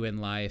drives you in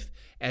life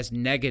as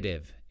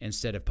negative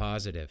instead of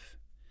positive.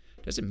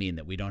 Doesn't mean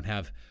that we don't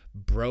have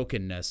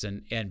brokenness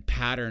and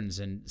patterns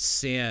and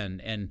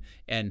sin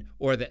and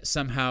or that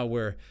somehow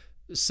we're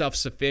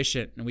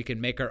self-sufficient and we can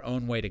make our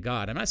own way to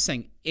God. I'm not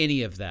saying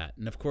any of that.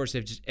 And of course,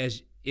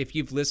 if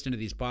you've listened to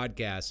these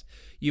podcasts,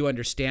 you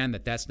understand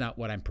that that's not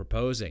what I'm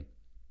proposing.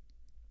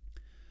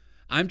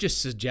 I'm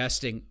just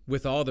suggesting,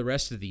 with all the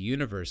rest of the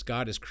universe,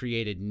 God has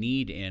created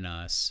need in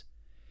us.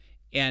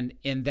 And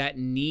that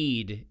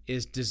need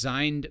is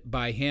designed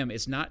by Him.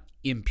 It's not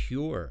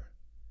impure.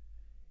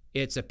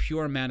 It's a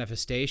pure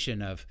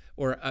manifestation of,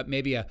 or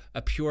maybe a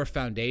pure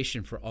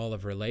foundation for all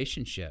of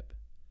relationship.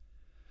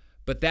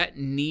 But that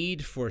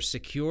need for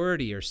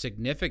security or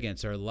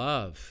significance or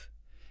love,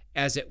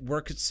 as it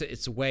works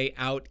its way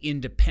out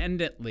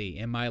independently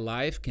in my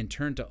life, can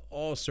turn to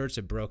all sorts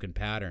of broken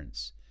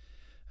patterns.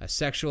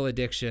 Sexual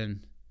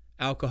addiction,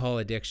 alcohol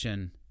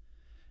addiction,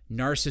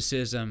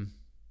 narcissism,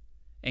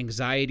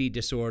 anxiety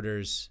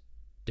disorders,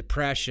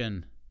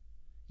 depression.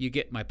 You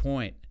get my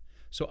point.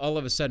 So all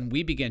of a sudden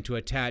we begin to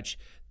attach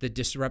the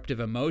disruptive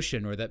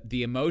emotion or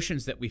the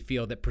emotions that we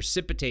feel that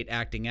precipitate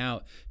acting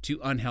out to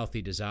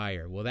unhealthy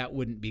desire. Well, that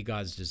wouldn't be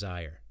God's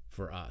desire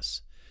for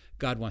us.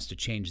 God wants to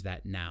change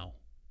that now.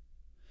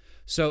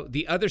 So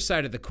the other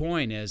side of the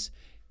coin is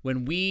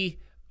when we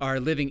are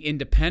living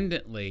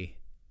independently,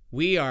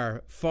 we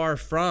are far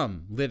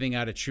from living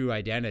out a true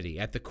identity.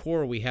 At the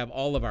core, we have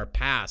all of our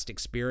past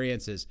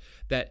experiences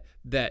that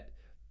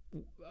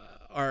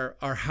are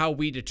how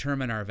we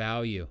determine our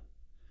value.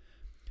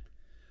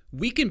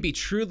 We can be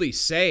truly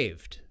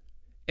saved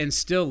and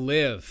still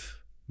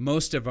live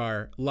most of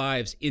our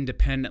lives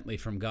independently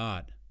from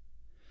God.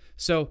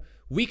 So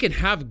we can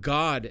have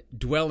God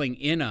dwelling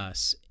in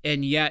us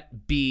and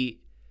yet be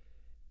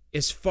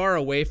as far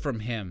away from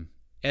Him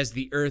as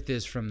the earth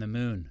is from the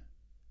moon.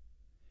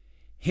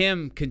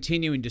 Him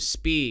continuing to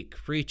speak,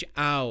 reach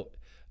out,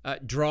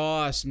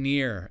 draw us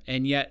near,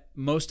 and yet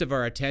most of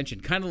our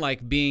attention, kind of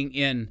like being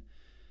in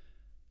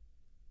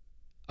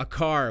a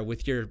car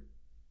with your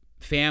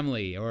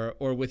family or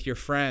with your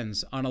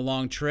friends on a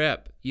long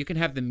trip. You can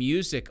have the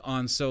music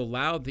on so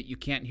loud that you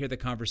can't hear the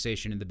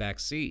conversation in the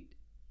back seat.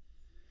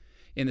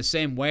 In the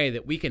same way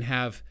that we can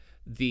have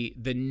the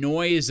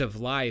noise of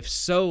life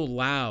so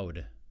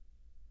loud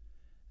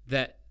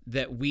that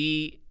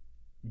we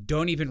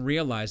don't even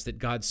realize that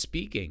God's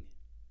speaking.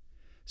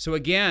 So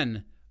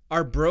again,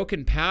 our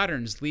broken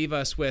patterns leave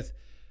us with,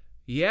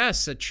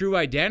 yes, a true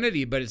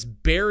identity, but it's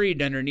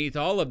buried underneath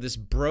all of this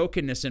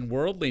brokenness and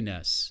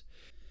worldliness.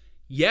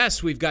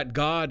 Yes, we've got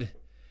God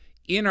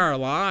in our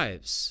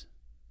lives,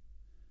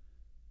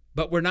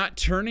 but we're not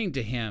turning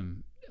to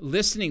Him,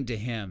 listening to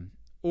Him,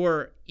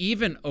 or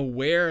even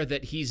aware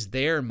that He's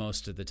there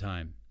most of the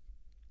time.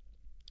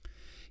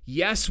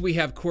 Yes, we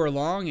have core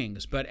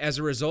longings, but as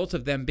a result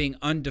of them being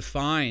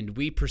undefined,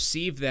 we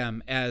perceive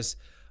them as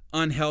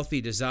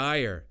unhealthy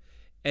desire.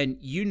 And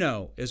you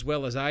know as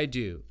well as I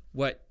do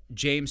what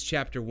James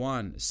chapter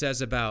 1 says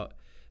about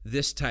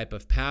this type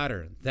of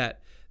pattern,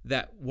 that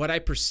what I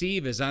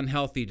perceive as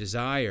unhealthy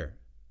desire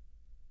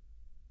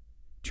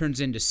turns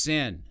into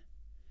sin,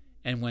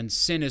 And when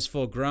sin is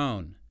full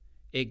grown,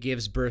 it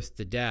gives birth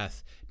to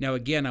death. Now,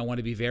 again, I want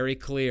to be very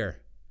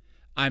clear.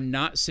 I'm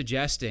not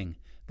suggesting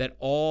that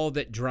all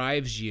that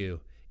drives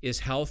you is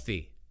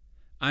healthy.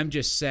 I'm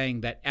just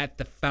saying that at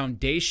the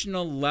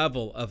foundational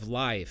level of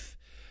life,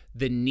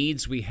 the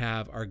needs we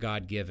have are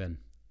God-given,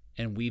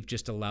 and we've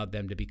just allowed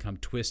them to become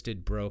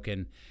twisted,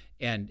 broken,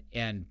 and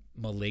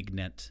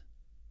malignant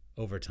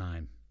over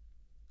time.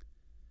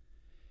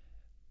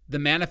 The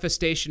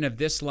manifestation of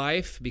this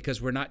life,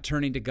 because we're not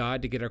turning to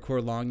God to get our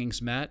core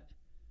longings met,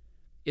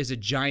 is a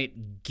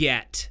giant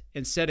get.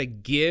 Instead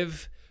of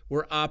give,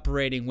 we're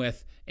operating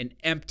with an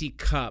empty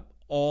cup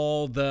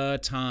all the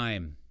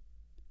time.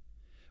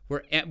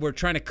 We're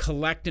trying to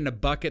collect in a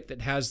bucket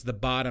that has the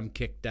bottom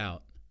kicked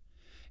out.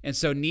 And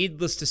so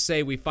needless to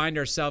say, we find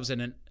ourselves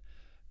in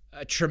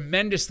a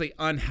tremendously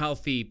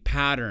unhealthy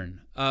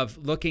pattern of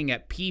looking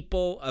at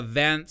people,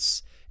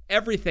 events,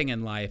 everything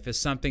in life as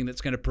something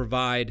that's going to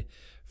provide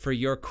for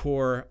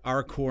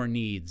our core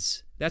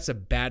needs. That's a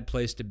bad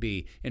place to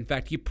be. In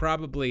fact, you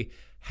probably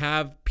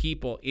have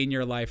people in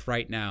your life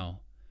right now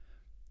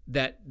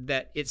that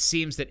it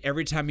seems that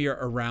every time you're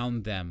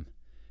around them,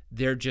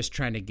 they're just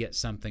trying to get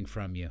something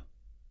from you.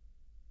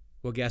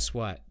 Well, guess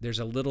what? There's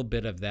a little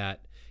bit of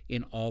that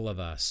in all of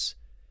us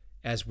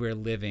as we're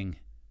living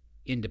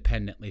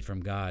independently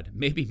from God.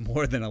 Maybe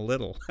more than a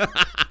little.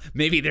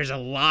 Maybe there's a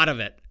lot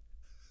of it.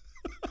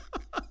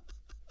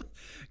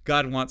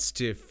 God wants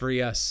to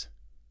free us.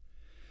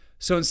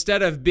 So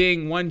instead of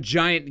being one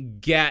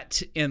giant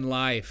get in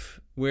life,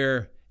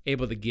 we're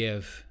able to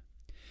give.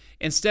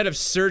 Instead of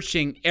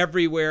searching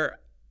everywhere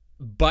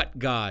but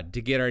God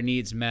to get our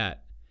needs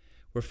met,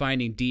 we're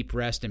finding deep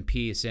rest and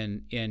peace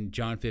in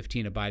John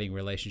 15, abiding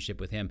relationship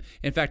with Him.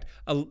 In fact,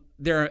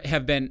 there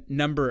have been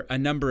a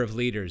number of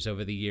leaders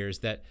over the years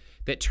that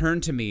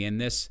turn to me in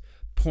this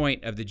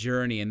point of the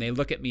journey, and they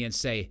look at me and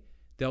say,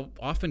 they'll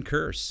often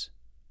curse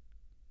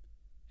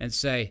and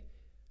say,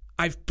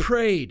 I've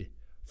prayed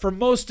for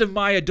most of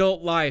my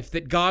adult life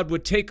that God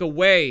would take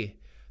away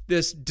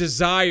this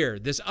desire,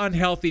 this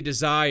unhealthy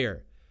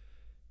desire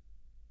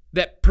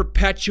that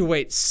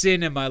perpetuates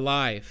sin in my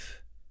life.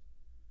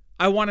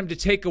 I want Him to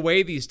take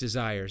away these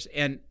desires.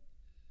 And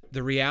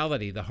the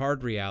reality, the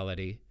hard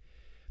reality,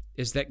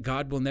 is that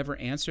God will never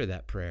answer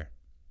that prayer.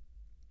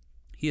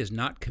 He is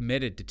not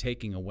committed to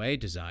taking away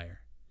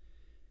desire.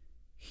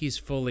 He's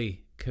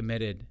fully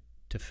committed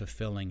to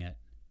fulfilling it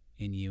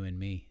in you and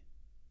me.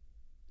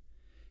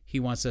 He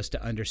wants us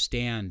to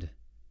understand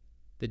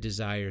the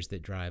desires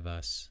that drive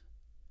us.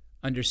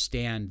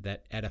 Understand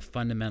that at a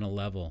fundamental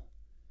level,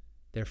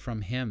 they're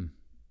from Him.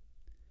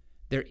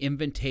 They're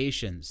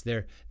invitations.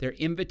 They're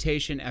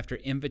invitation after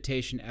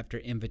invitation after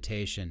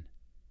invitation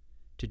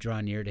to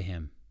draw near to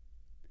Him,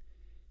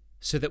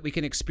 so that we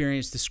can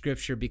experience the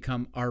Scripture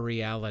become our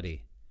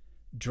reality.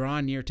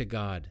 Draw near to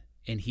God,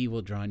 and He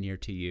will draw near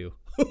to you.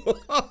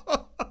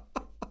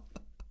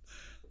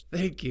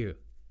 Thank you.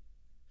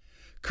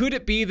 Could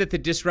it be that the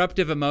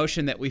disruptive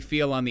emotion that we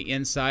feel on the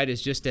inside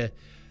is just an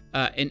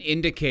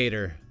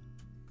indicator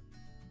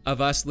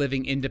of us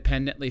living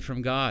independently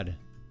from God?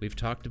 We've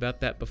talked about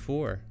that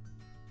before.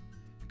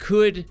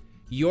 Could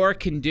your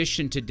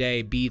condition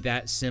today be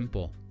that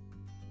simple?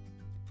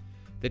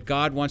 That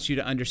God wants you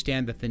to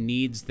understand that the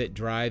needs that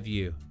drive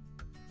you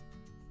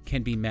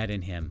can be met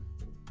in Him,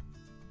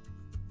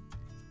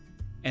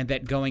 and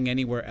that going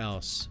anywhere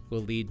else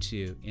will lead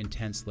to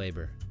intense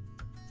labor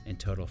and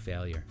total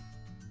failure.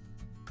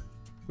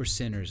 We're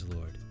sinners,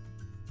 Lord.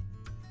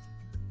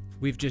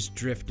 We've just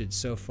drifted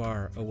so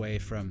far away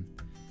from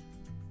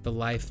the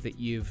life that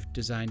You've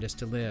designed us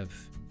to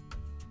live.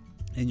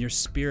 And Your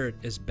Spirit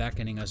is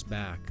beckoning us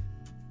back.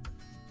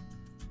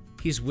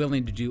 He's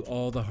willing to do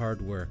all the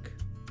hard work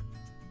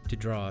to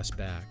draw us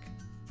back.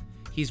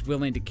 He's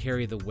willing to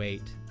carry the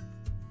weight.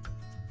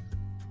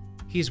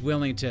 He's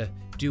willing to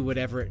do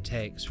whatever it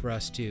takes for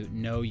us to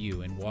know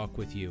You and walk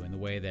with You in the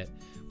way that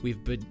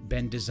we've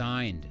been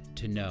designed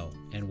to know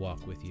and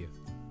walk with You.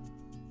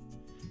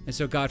 And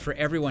so, God, for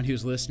everyone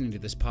who's listening to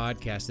this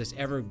podcast, this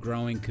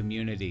ever-growing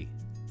community,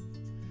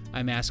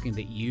 I'm asking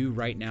that You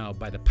right now,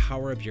 by the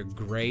power of Your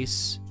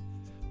grace,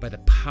 by the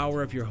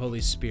power of Your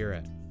Holy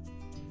Spirit,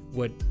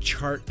 would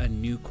chart a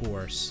new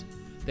course,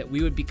 that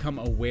we would become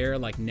aware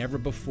like never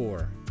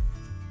before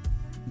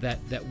that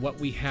what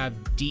we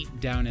have deep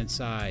down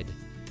inside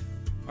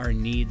are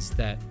needs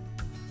that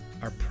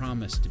are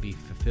promised to be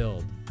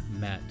fulfilled,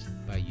 met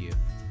by You.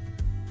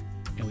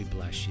 And we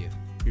bless You.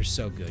 You're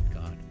so good,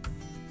 God.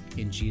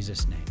 In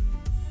Jesus' name,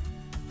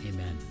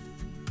 amen.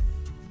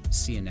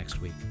 See you next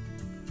week.